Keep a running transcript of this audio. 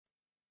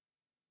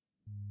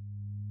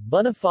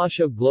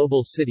Bonifacio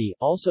Global City,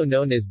 also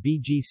known as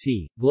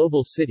BGC,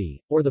 Global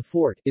City, or the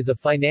Fort, is a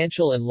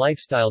financial and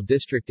lifestyle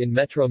district in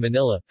Metro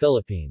Manila,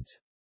 Philippines.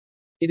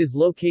 It is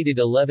located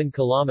 11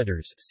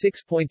 kilometers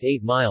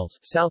 (6.8 miles)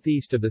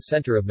 southeast of the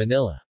center of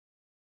Manila.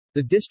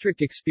 The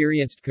district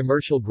experienced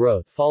commercial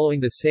growth following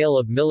the sale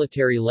of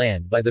military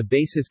land by the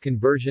Bases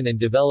Conversion and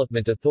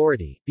Development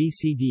Authority,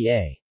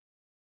 BCDA.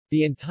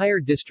 The entire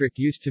district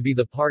used to be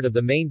the part of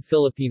the main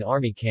Philippine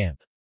Army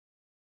camp.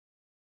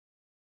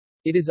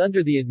 It is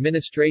under the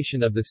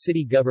administration of the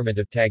city government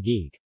of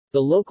Taguig.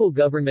 The local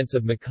governments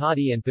of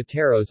Makati and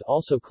Pateros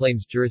also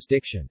claims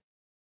jurisdiction.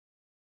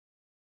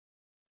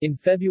 In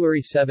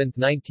February 7,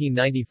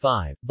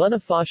 1995,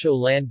 Bonifacio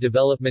Land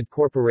Development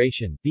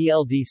Corporation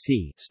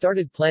 (BLDC)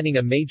 started planning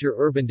a major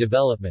urban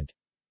development,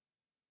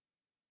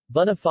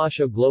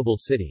 Bonifacio Global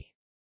City.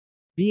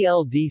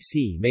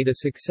 BLDC made a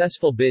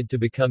successful bid to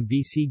become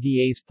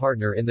BCDA's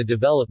partner in the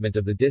development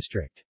of the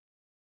district.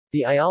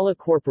 The Ayala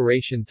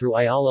Corporation through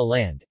Ayala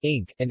Land,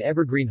 Inc., and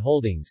Evergreen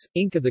Holdings,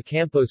 Inc. of the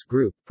Campos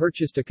Group,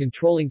 purchased a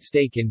controlling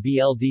stake in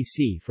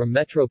BLDC from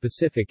Metro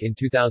Pacific in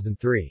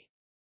 2003.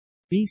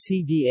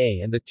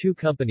 BCDA and the two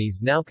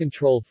companies now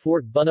control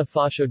Fort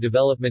Bonifacio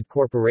Development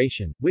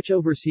Corporation, which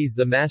oversees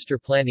the master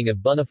planning of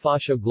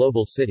Bonifacio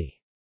Global City.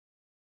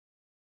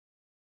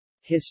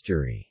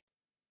 History.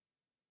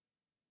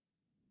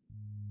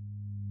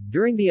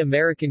 During the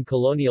American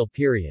colonial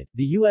period,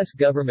 the U.S.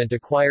 government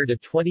acquired a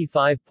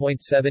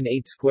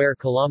 25.78 square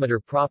kilometer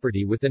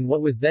property within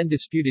what was then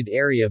disputed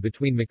area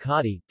between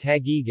Makati,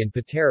 Taguig and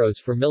Pateros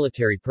for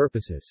military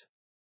purposes.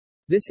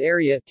 This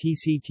area,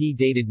 TCT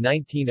dated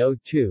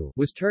 1902,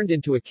 was turned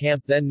into a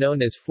camp then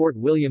known as Fort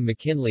William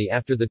McKinley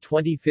after the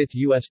 25th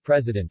U.S.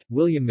 President,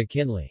 William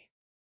McKinley.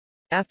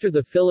 After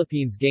the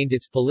Philippines gained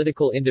its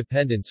political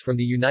independence from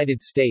the United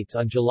States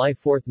on July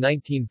 4,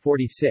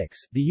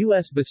 1946, the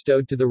U.S.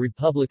 bestowed to the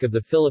Republic of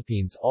the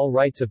Philippines all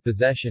rights of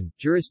possession,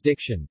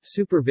 jurisdiction,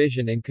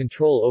 supervision and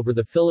control over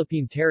the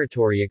Philippine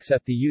territory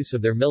except the use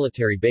of their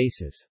military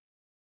bases.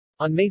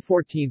 On May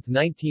 14,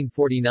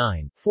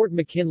 1949, Fort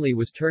McKinley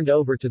was turned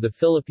over to the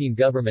Philippine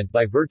government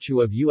by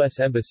virtue of U.S.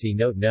 Embassy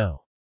Note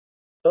No.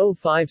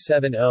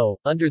 0570,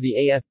 under the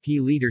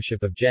AFP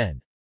leadership of Gen.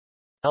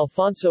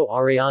 Alfonso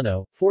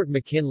Arellano. Fort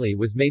McKinley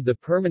was made the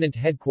permanent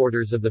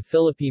headquarters of the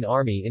Philippine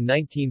Army in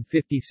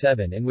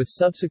 1957 and was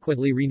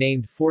subsequently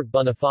renamed Fort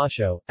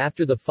Bonifacio,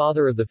 after the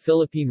father of the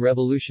Philippine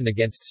Revolution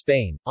against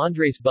Spain,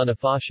 Andres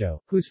Bonifacio,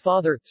 whose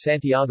father,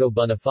 Santiago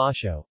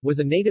Bonifacio, was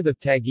a native of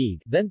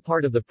Taguig, then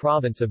part of the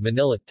province of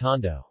Manila,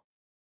 Tondo.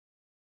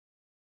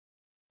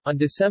 On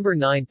December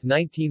 9,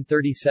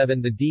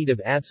 1937 the deed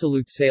of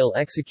absolute sale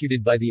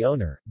executed by the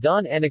owner,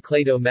 Don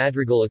Anacleto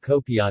Madrigal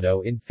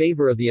Acopiado in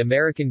favor of the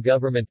American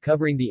government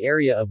covering the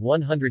area of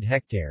 100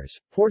 hectares,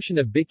 portion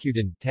of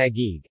Bicutan,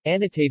 Taguig,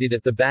 annotated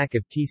at the back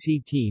of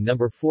TCT No.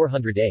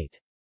 408.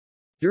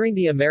 During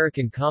the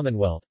American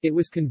Commonwealth, it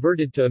was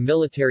converted to a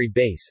military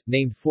base,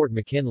 named Fort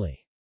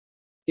McKinley.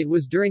 It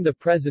was during the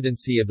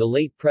presidency of the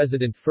late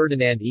President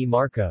Ferdinand E.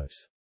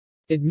 Marcos'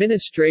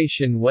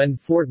 administration when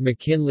Fort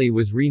McKinley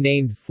was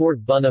renamed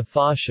Fort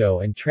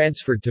Bonifacio and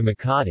transferred to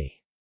Makati.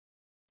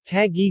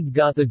 Taguig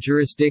got the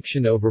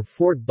jurisdiction over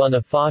Fort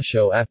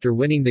Bonifacio after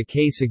winning the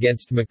case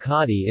against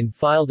Makati and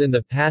filed in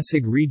the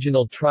Pasig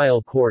Regional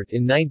Trial Court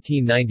in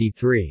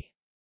 1993.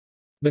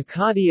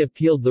 Makati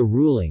appealed the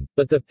ruling,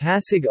 but the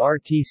Pasig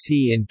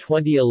RTC in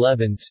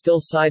 2011 still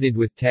sided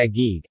with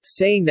Taguig,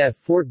 saying that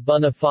Fort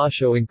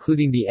Bonifacio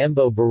including the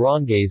Embo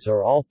barangays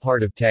are all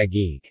part of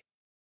Taguig.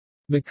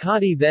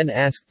 Makati then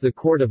asked the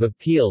Court of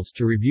Appeals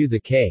to review the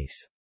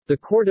case. The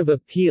Court of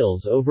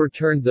Appeals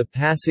overturned the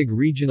Pasig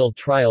Regional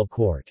Trial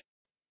Court's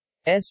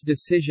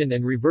decision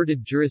and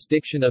reverted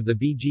jurisdiction of the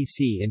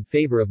BGC in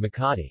favor of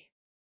Makati.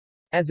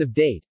 As of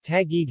date,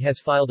 Taguig has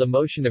filed a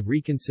motion of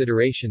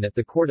reconsideration at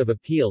the Court of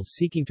Appeals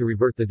seeking to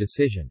revert the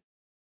decision.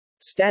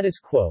 Status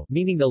quo,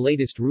 meaning the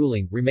latest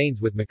ruling,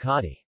 remains with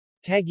Makati.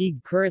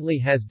 Taguig currently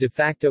has de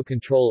facto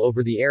control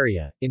over the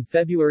area. In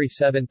February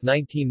 7,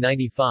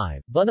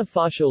 1995,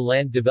 Bonifacio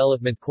Land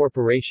Development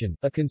Corporation,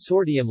 a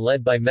consortium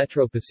led by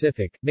Metro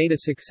Pacific, made a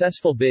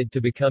successful bid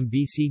to become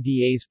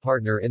BCDA's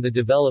partner in the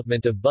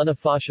development of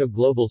Bonifacio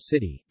Global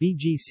City,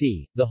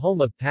 BGC, the home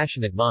of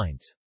passionate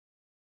minds.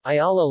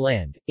 Ayala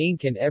Land,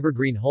 Inc. and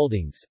Evergreen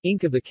Holdings,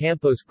 Inc. of the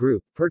Campos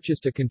Group,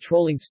 purchased a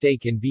controlling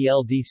stake in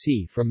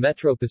BLDC from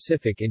Metro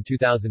Pacific in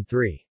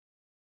 2003.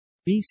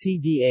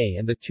 BCDA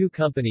and the two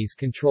companies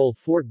control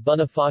Fort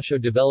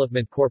Bonifacio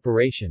Development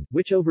Corporation,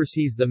 which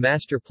oversees the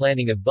master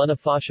planning of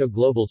Bonifacio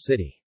Global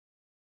City.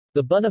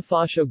 The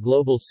Bonifacio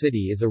Global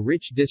City is a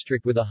rich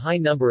district with a high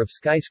number of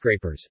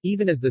skyscrapers,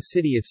 even as the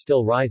city is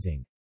still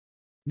rising.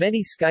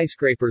 Many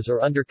skyscrapers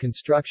are under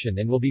construction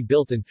and will be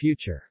built in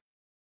future.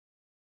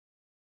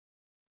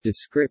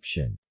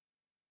 Description.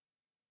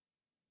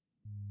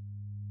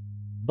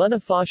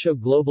 Bonifacio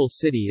Global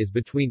City is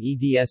between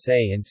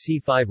EDSA and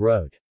C5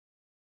 Road.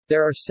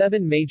 There are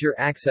 7 major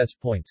access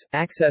points,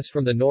 access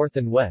from the north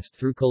and west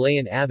through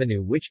Kalayaan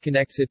Avenue which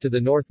connects it to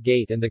the North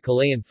Gate and the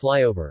Kalayaan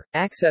Flyover,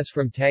 access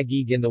from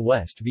Taguig in the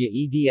west via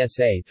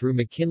EDSA through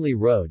McKinley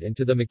Road and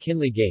to the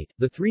McKinley Gate,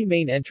 the 3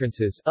 main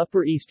entrances,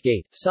 Upper East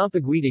Gate,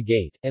 Sampaguita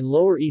Gate, and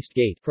Lower East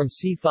Gate, from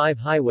C5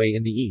 Highway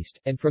in the east,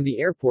 and from the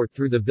airport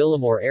through the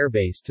Villamore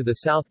Airbase to the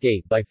South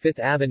Gate by 5th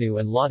Avenue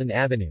and Lawton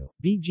Avenue.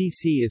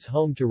 BGC is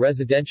home to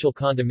residential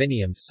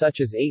condominiums such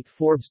as 8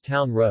 Forbes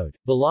Town Road,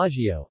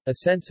 Bellagio,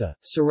 Asensa,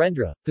 Surrendra,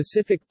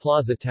 Pacific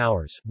Plaza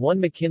Towers, 1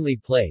 McKinley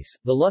Place,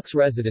 the Lux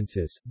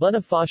Residences,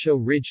 Bonifacio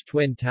Ridge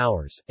Twin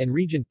Towers, and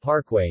Regent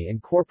Parkway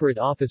and corporate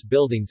office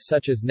buildings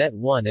such as Net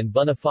 1 and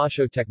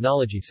Bonifacio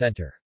Technology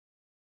Center.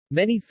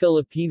 Many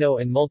Filipino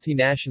and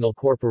multinational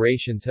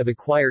corporations have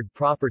acquired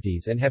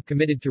properties and have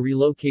committed to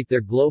relocate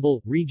their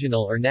global,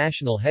 regional or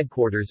national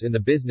headquarters in the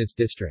business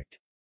district.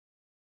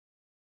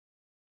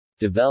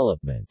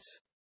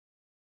 Developments.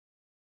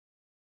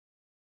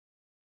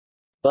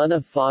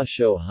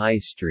 Bonifacio High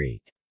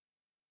Street.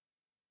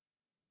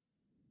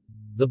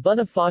 The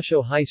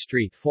Bonifacio High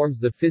Street forms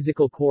the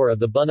physical core of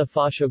the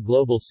Bonifacio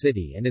Global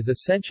City and is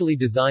essentially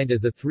designed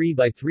as a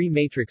 3x3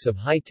 matrix of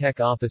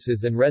high-tech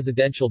offices and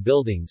residential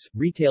buildings,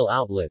 retail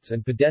outlets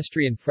and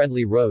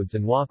pedestrian-friendly roads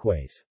and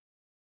walkways.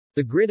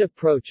 The grid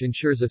approach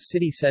ensures a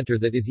city center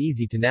that is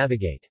easy to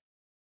navigate.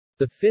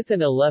 The 5th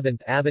and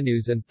 11th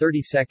Avenues and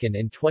 32nd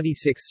and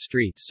 26th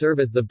Streets serve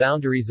as the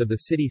boundaries of the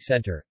city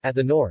center. At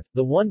the north,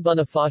 the 1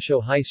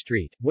 Bonifacio High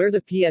Street, where the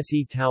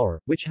PSE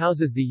Tower, which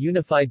houses the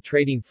unified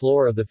trading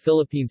floor of the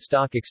Philippine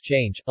Stock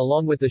Exchange,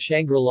 along with the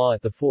Shangri-La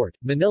at the Fort,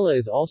 Manila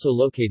is also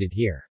located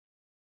here.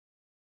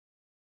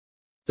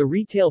 The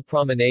retail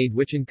promenade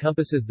which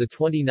encompasses the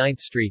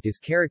 29th Street is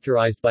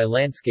characterized by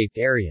landscaped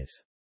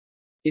areas.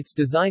 Its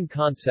design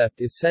concept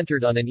is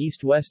centered on an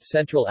east-west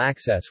central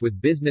axis with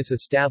business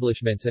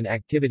establishments and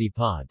activity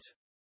pods.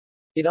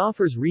 It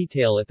offers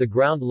retail at the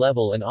ground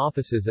level and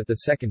offices at the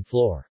second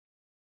floor.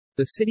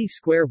 The city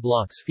square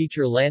blocks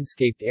feature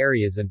landscaped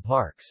areas and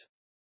parks.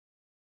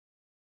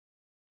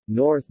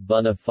 North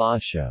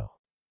Bonifacio.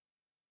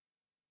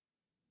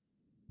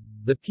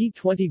 The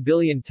P20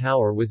 billion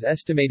tower was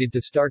estimated to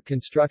start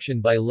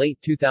construction by late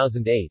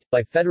 2008,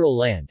 by Federal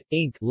Land,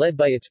 Inc., led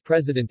by its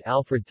president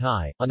Alfred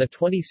Tai, on a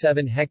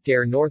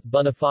 27-hectare North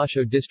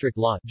Bonifacio district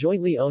lot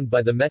jointly owned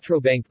by the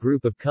Metrobank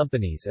Group of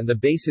Companies and the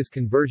Basis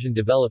Conversion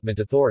Development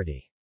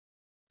Authority.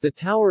 The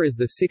tower is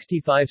the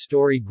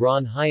 65-story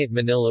Grand Hyatt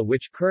Manila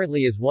which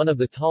currently is one of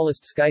the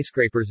tallest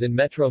skyscrapers in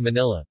Metro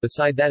Manila,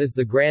 beside that is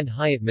the Grand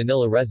Hyatt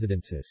Manila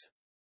Residences.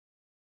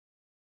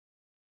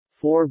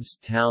 Forbes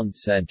Town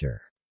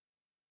Center.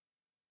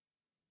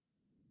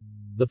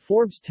 The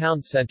Forbes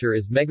Town Center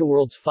is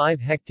Megaworld's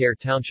 5-hectare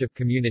township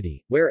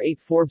community, where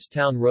 8 Forbes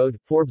Town Road,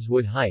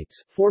 Forbeswood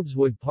Heights,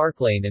 Forbeswood Park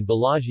Lane and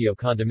Bellagio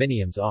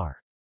condominiums are.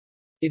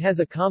 It has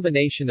a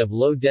combination of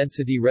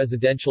low-density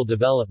residential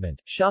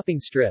development, shopping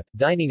strip,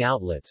 dining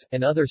outlets,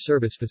 and other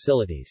service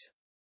facilities.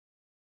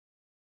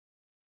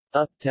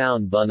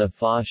 Uptown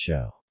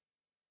Bonifacio.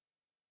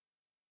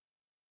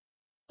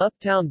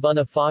 Uptown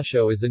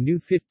Bonifacio is a new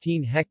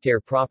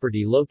 15-hectare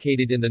property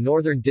located in the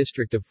northern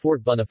district of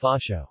Fort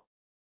Bonifacio.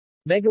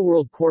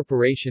 Megaworld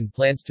Corporation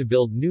plans to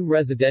build new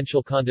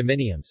residential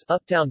condominiums,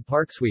 Uptown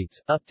Park Suites,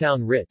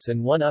 Uptown Ritz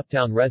and 1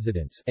 Uptown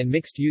Residence, and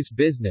mixed-use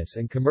business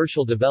and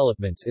commercial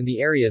developments in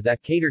the area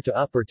that cater to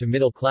upper to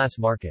middle-class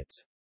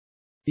markets.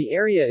 The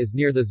area is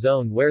near the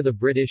zone where the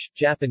British,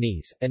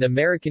 Japanese, and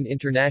American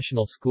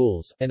international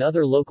schools, and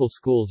other local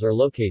schools are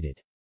located.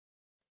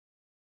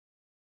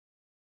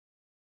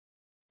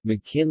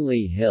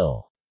 McKinley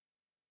Hill.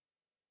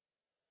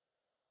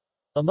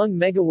 Among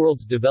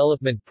Megaworld's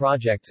development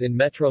projects in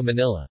Metro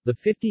Manila, the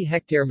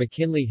 50-hectare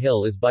McKinley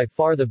Hill is by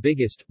far the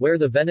biggest, where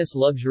the Venice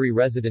Luxury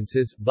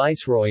Residences,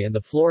 Viceroy and the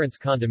Florence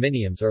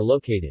condominiums are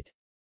located.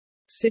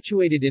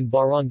 Situated in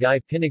Barangay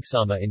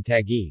Pinagsama in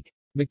Taguig.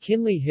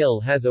 McKinley Hill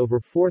has over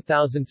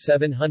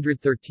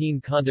 4,713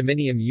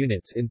 condominium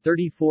units in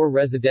 34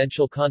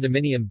 residential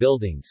condominium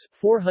buildings,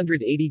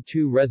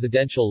 482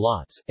 residential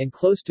lots, and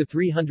close to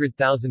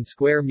 300,000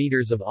 square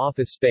meters of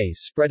office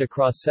space spread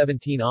across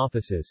 17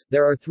 offices.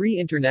 There are 3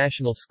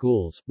 international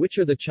schools, which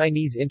are the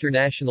Chinese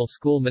International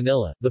School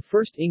Manila, the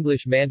first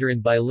English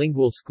Mandarin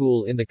bilingual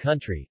school in the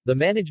country, the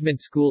Management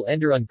School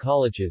Enderun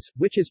Colleges,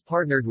 which is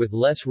partnered with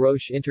Les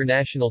Roches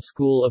International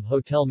School of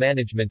Hotel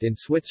Management in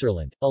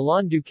Switzerland,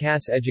 Alain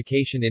Ducasse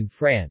Education in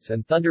France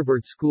and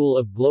Thunderbird School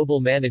of Global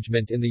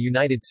Management in the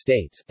United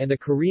States, and the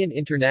Korean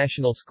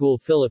International School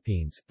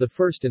Philippines, the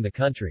first in the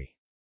country.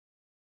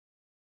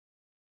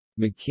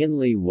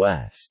 McKinley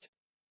West.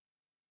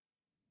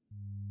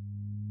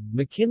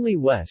 McKinley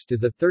West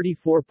is a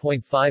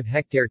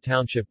 34.5-hectare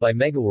township by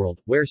Megaworld,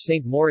 where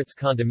St. Moritz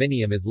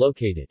Condominium is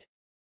located.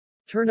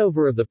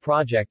 Turnover of the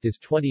project is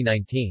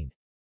 2019.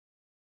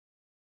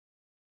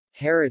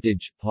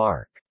 Heritage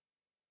Park.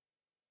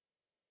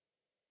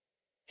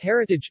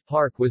 Heritage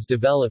Park was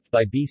developed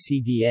by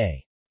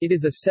BCDA. It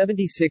is a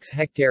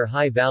 76-hectare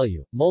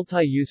high-value,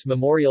 multi-use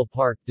memorial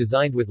park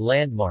designed with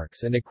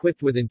landmarks and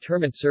equipped with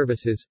interment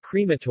services,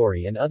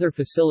 crematory and other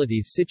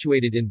facilities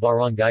situated in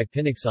Barangay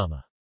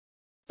Pinagsama.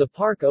 The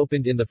park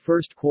opened in the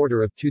first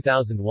quarter of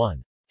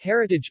 2001.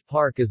 Heritage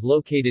Park is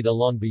located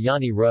along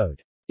Bayani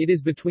Road. It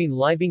is between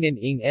Libingan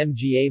ng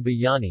Mga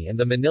Bayani and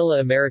the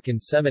Manila American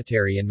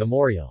Cemetery and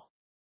Memorial.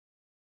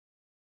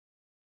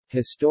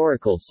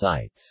 Historical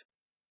sites.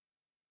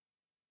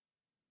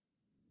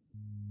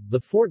 The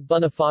Fort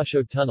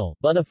Bonifacio Tunnel,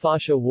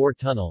 Bonifacio War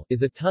Tunnel,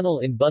 is a tunnel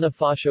in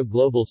Bonifacio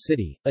Global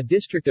City, a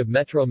district of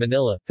Metro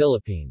Manila,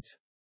 Philippines.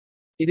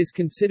 It is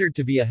considered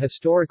to be a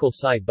historical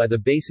site by the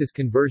Bases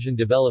Conversion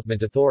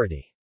Development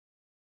Authority.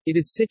 It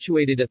is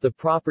situated at the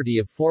property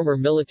of former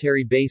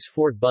military base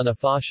Fort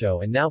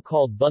Bonifacio and now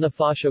called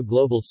Bonifacio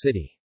Global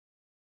City.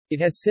 It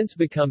has since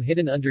become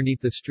hidden underneath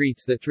the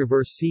streets that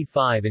traverse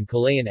C5 and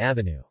Calayan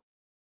Avenue.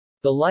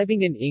 The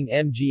Libingan ng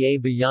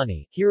Mga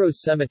Bayani,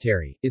 Heroes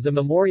Cemetery, is a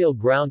memorial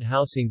ground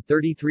housing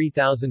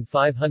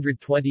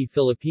 33,520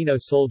 Filipino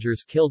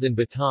soldiers killed in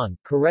Bataan,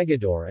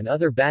 Corregidor and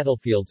other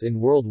battlefields in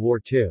World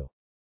War II.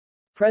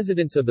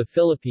 Presidents of the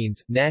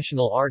Philippines,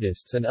 national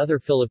artists and other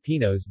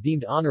Filipinos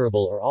deemed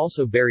honorable are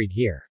also buried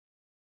here.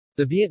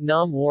 The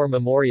Vietnam War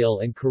Memorial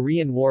and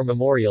Korean War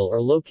Memorial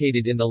are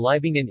located in the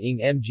Libingan ng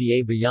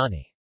Mga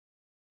Bayani.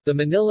 The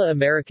Manila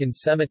American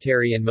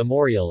Cemetery and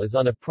Memorial is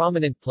on a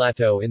prominent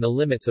plateau in the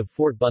limits of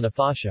Fort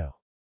Bonifacio.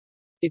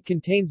 It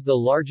contains the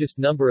largest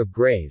number of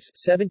graves,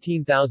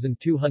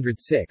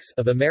 17,206,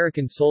 of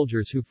American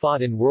soldiers who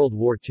fought in World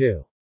War II.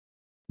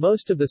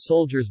 Most of the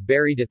soldiers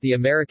buried at the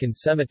American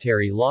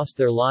Cemetery lost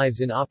their lives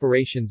in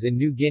operations in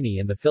New Guinea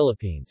and the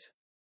Philippines.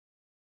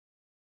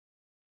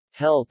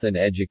 Health and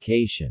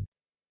education.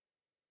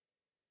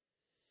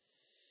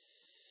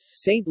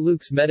 St.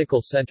 Luke's Medical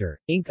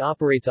Center, Inc.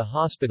 operates a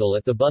hospital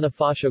at the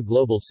Bonifacio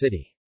Global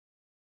City.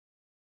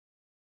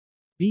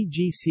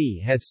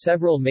 BGC has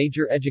several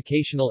major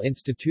educational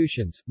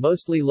institutions,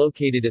 mostly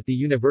located at the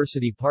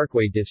University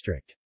Parkway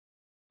District.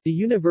 The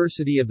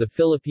University of the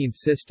Philippines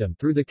System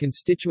through the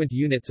constituent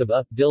units of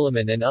UP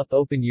Diliman and UP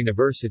Open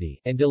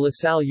University, and De La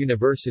Salle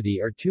University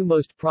are two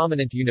most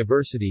prominent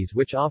universities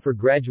which offer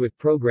graduate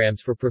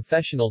programs for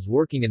professionals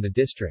working in the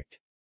district.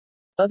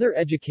 Other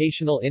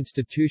educational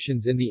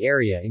institutions in the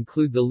area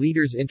include the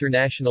Leaders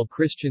International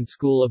Christian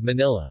School of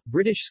Manila,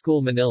 British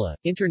School Manila,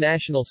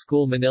 International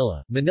School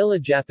Manila, Manila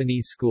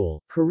Japanese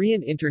School,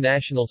 Korean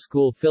International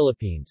School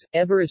Philippines,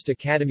 Everest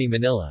Academy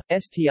Manila,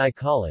 STI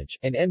College,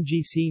 and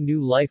MGC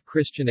New Life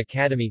Christian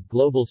Academy,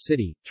 Global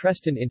City,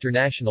 Treston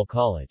International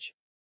College.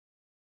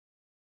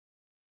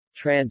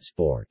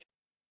 Transport.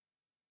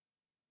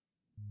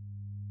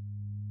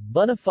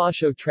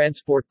 Bonifacio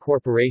Transport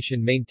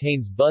Corporation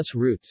maintains bus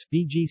routes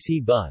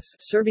BGC Bus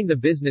serving the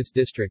business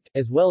district,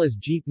 as well as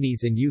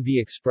jeepneys and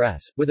UV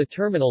Express, with a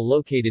terminal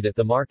located at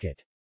the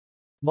market.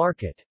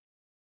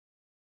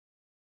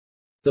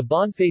 The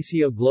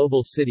Bonifacio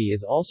Global City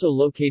is also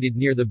located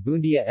near the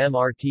Buendia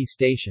MRT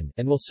station,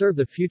 and will serve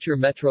the future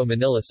Metro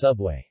Manila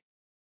subway.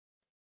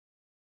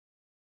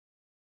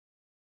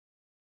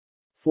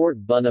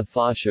 Fort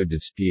Bonifacio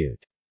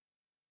dispute.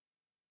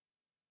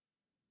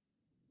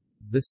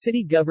 The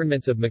city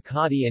governments of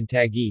Makati and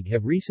Taguig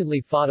have recently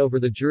fought over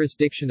the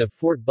jurisdiction of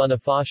Fort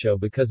Bonifacio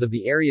because of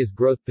the area's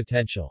growth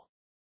potential.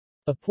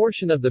 A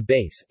portion of the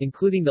base,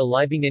 including the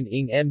Libingan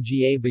ng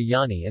Mga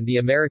Bayani and the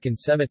American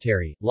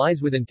Cemetery,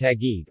 lies within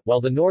Taguig,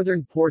 while the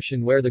northern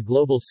portion where the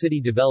global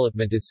city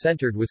development is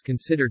centered was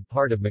considered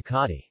part of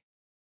Makati.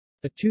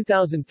 A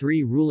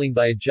 2003 ruling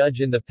by a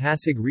judge in the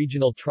Pasig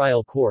Regional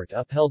Trial Court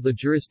upheld the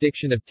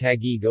jurisdiction of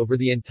Taguig over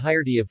the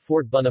entirety of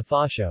Fort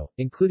Bonifacio,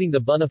 including the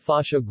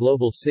Bonifacio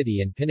Global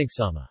City and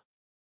Pinagsama.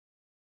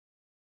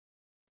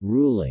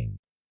 Ruling.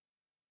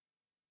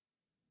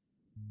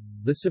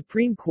 The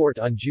Supreme Court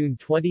on June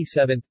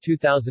 27,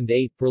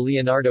 2008, per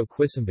Leonardo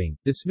Quisumbing,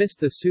 dismissed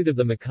the suit of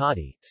the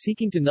Makati,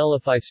 seeking to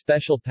nullify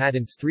Special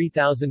Patents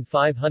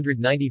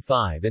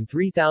 3595 and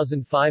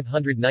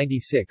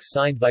 3596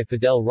 signed by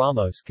Fidel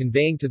Ramos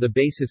conveying to the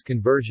Bases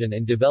Conversion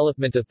and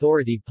Development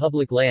Authority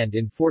public land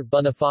in Fort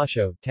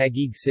Bonifacio,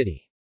 Taguig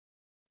City.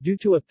 Due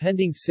to a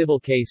pending civil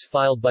case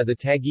filed by the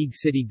Taguig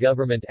city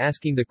government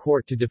asking the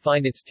court to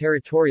define its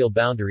territorial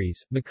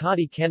boundaries,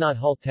 Makati cannot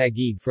halt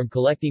Taguig from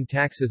collecting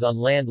taxes on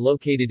land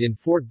located in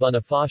Fort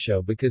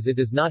Bonifacio because it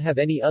does not have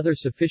any other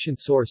sufficient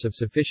source of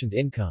sufficient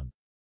income.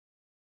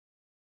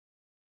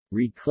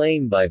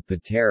 Reclaim by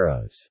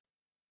Pateros.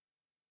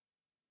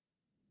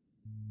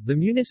 The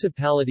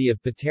municipality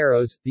of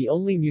Pateros, the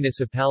only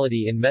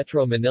municipality in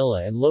Metro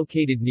Manila and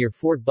located near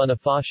Fort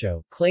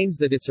Bonifacio, claims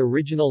that its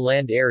original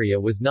land area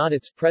was not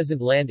its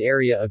present land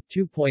area of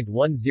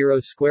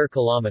 2.10 square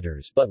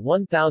kilometers but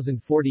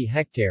 1,040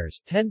 hectares,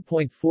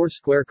 10.4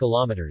 square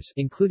kilometers,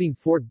 including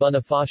Fort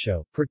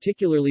Bonifacio,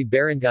 particularly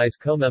barangays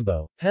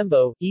Comembo,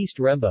 Pembo, East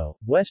Rembo,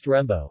 West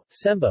Rembo,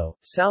 Sembo,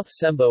 South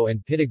Sembo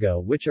and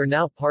Pitigo, which are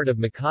now part of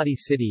Makati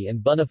City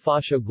and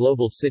Bonifacio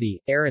Global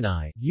City,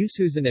 Aranay,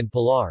 Ususan and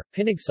Pilar,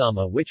 Pinagsama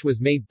Tagsama, which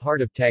was made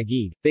part of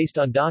Taguig, based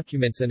on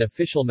documents and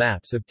official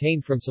maps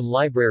obtained from some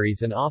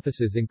libraries and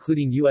offices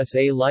including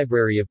USA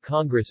Library of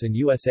Congress and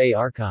USA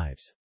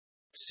Archives.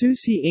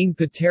 Susi ng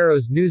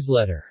Pateros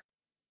Newsletter.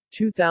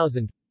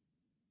 2000.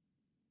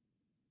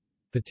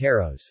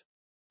 Pateros'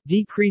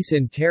 decrease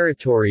in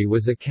territory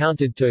was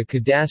accounted to a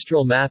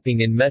cadastral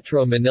mapping in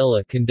Metro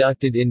Manila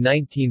conducted in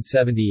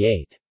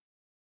 1978.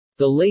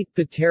 The late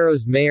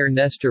Pateros mayor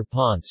Nestor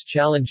Ponce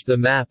challenged the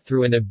map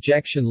through an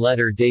objection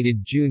letter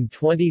dated June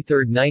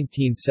 23,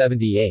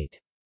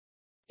 1978.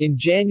 In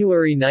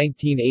January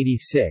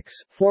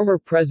 1986, former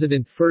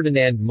President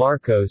Ferdinand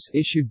Marcos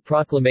issued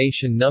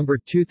Proclamation No.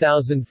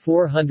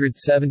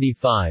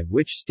 2475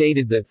 which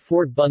stated that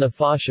Fort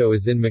Bonifacio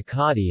is in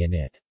Makati and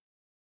it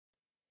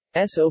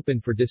is open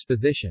for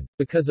disposition.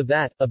 Because of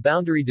that, a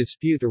boundary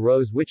dispute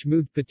arose which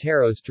moved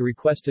Pateros to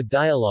request a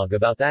dialogue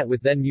about that with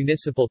then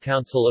Municipal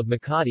Council of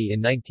Makati in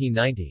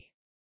 1990.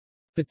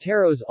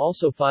 Pateros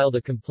also filed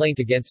a complaint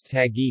against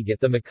Taguig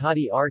at the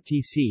Makati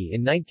RTC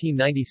in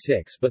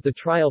 1996 but the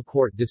trial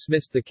court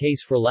dismissed the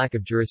case for lack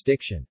of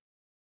jurisdiction.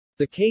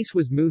 The case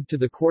was moved to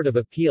the Court of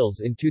Appeals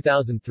in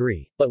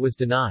 2003, but was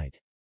denied.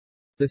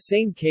 The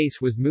same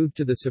case was moved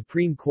to the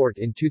Supreme Court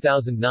in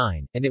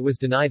 2009, and it was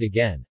denied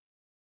again.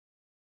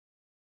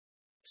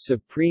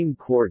 Supreme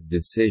Court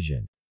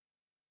decision.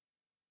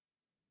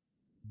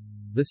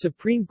 The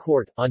Supreme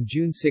Court, on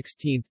June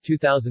 16,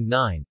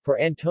 2009, per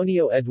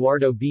Antonio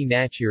Eduardo B.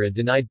 Nachira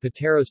denied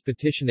Pateros'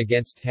 petition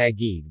against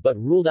Taguig but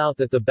ruled out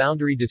that the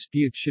boundary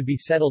dispute should be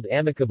settled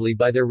amicably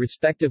by their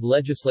respective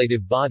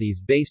legislative bodies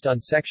based on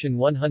Section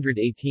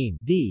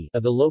 118(d)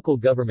 of the Local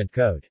Government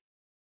Code.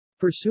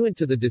 Pursuant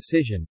to the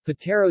decision,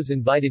 Pateros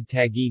invited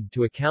Taguig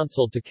to a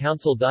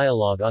council-to-council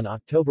dialogue on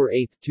October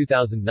 8,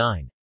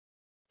 2009.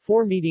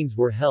 4 meetings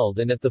were held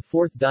and at the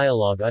 4th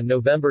dialogue on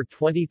November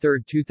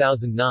 23,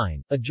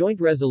 2009, a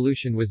joint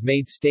resolution was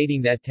made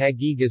stating that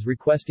Taguig is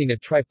requesting a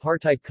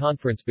tripartite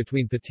conference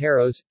between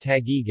Pateros,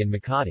 Taguig and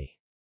Makati.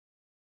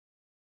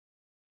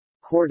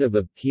 Court of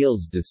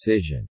Appeals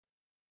decision.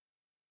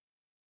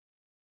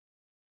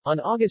 On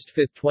August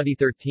 5,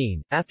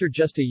 2013, after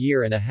just a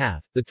year and a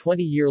half, the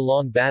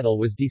 20-year-long battle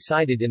was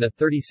decided in a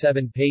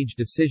 37-page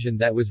decision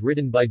that was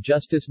written by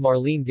Justice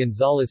Marlene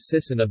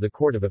Gonzalez-Sison of the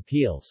Court of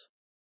Appeals.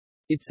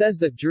 It says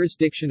that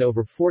jurisdiction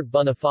over Fort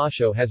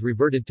Bonifacio has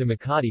reverted to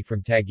Makati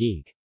from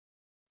Taguig.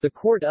 The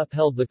court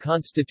upheld the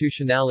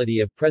constitutionality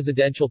of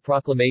Presidential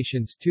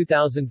Proclamations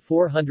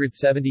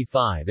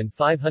 2475 and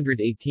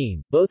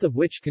 518, both of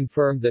which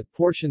confirmed that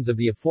portions of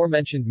the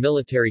aforementioned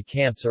military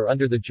camps are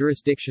under the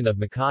jurisdiction of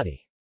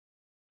Makati.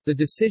 The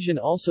decision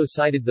also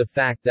cited the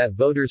fact that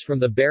voters from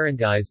the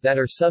barangays that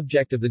are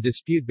subject of the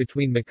dispute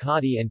between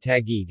Makati and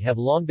Taguig have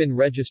long been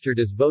registered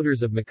as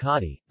voters of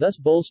Makati, thus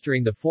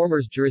bolstering the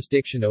former's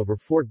jurisdiction over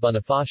Fort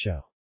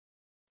Bonifacio.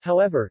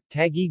 However,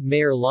 Taguig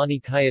Mayor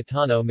Lani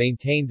Cayetano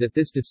maintained that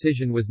this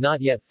decision was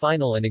not yet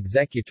final and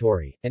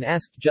executory, and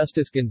asked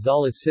Justice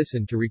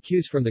Gonzalez-Sison to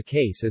recuse from the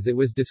case as it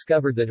was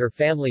discovered that her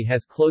family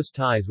has close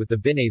ties with the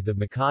Binays of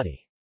Makati.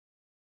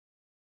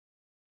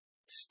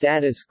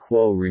 Status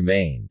quo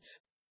remains.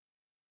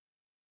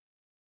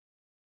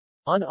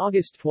 On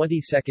August 22,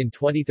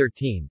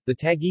 2013, the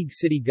Taguig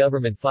city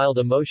government filed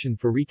a motion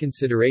for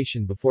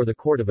reconsideration before the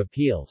Court of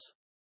Appeals'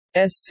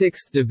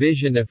 6th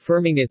Division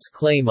affirming its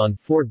claim on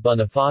Fort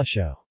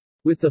Bonifacio.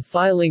 With the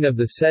filing of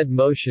the said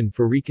motion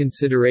for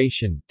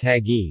reconsideration,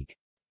 Taguig's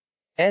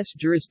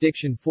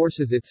jurisdiction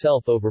forces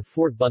itself over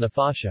Fort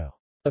Bonifacio.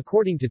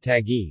 According to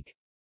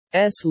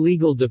Taguig's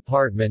legal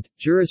department,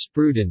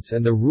 jurisprudence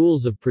and the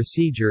rules of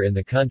procedure in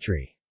the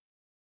country.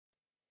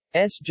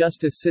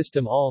 Justice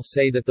system all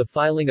say that the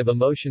filing of a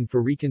motion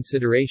for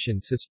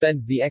reconsideration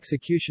suspends the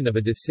execution of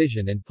a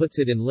decision and puts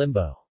it in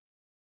limbo.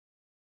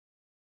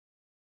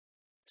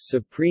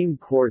 Supreme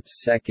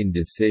Court's second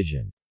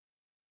decision.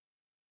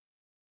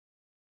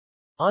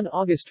 On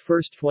August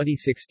 1,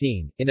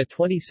 2016, in a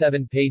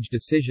 27-page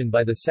decision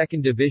by the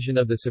Second Division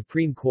of the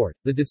Supreme Court,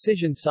 the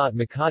decision sought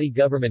Makati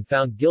government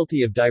found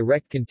guilty of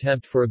direct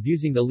contempt for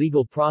abusing the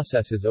legal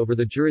processes over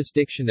the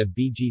jurisdiction of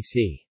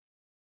BGC.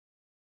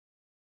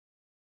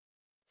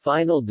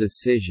 Final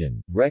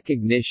decision,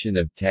 recognition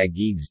of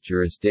Taguig's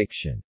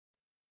jurisdiction.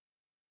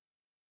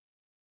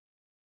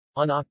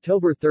 On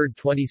October 3,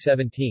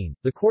 2017,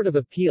 the Court of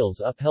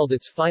Appeals upheld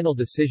its final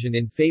decision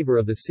in favor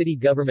of the city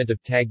government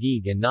of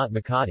Taguig and not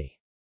Makati.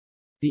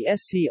 The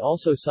SC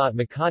also sought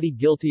Makati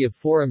guilty of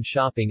forum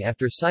shopping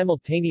after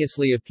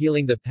simultaneously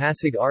appealing the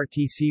Pasig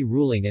RTC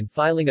ruling and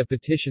filing a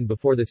petition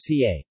before the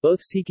CA,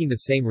 both seeking the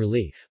same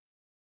relief.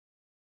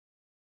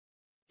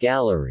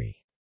 Gallery.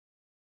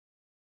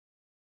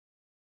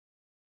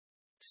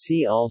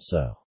 See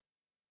also: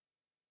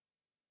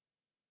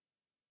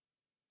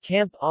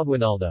 Camp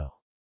Aguinaldo.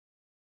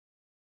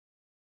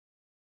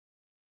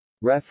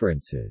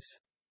 References: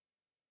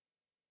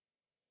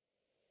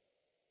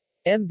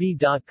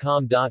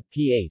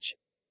 mb.com.ph,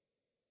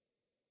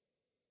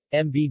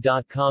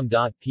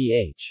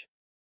 mb.com.ph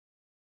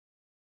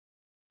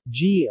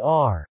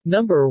GR.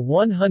 Number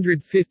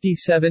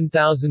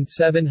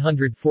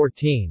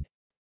 157714.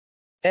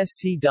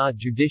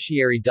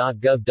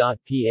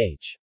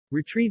 sc.judiciary.gov.ph.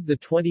 Retrieved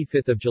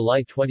 25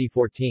 July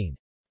 2014.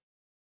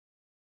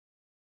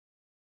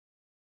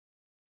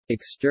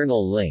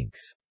 External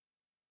links.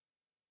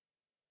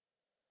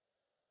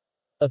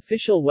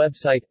 Official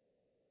website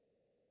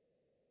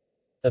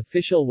of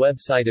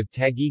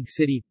Taguig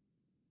City.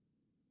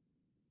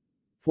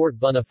 Fort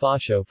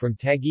Bonifacio from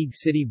Taguig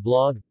City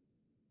blog.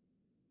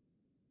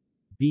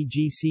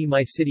 BGC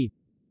My City.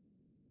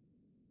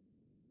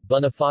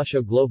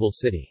 Bonifacio Global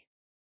City.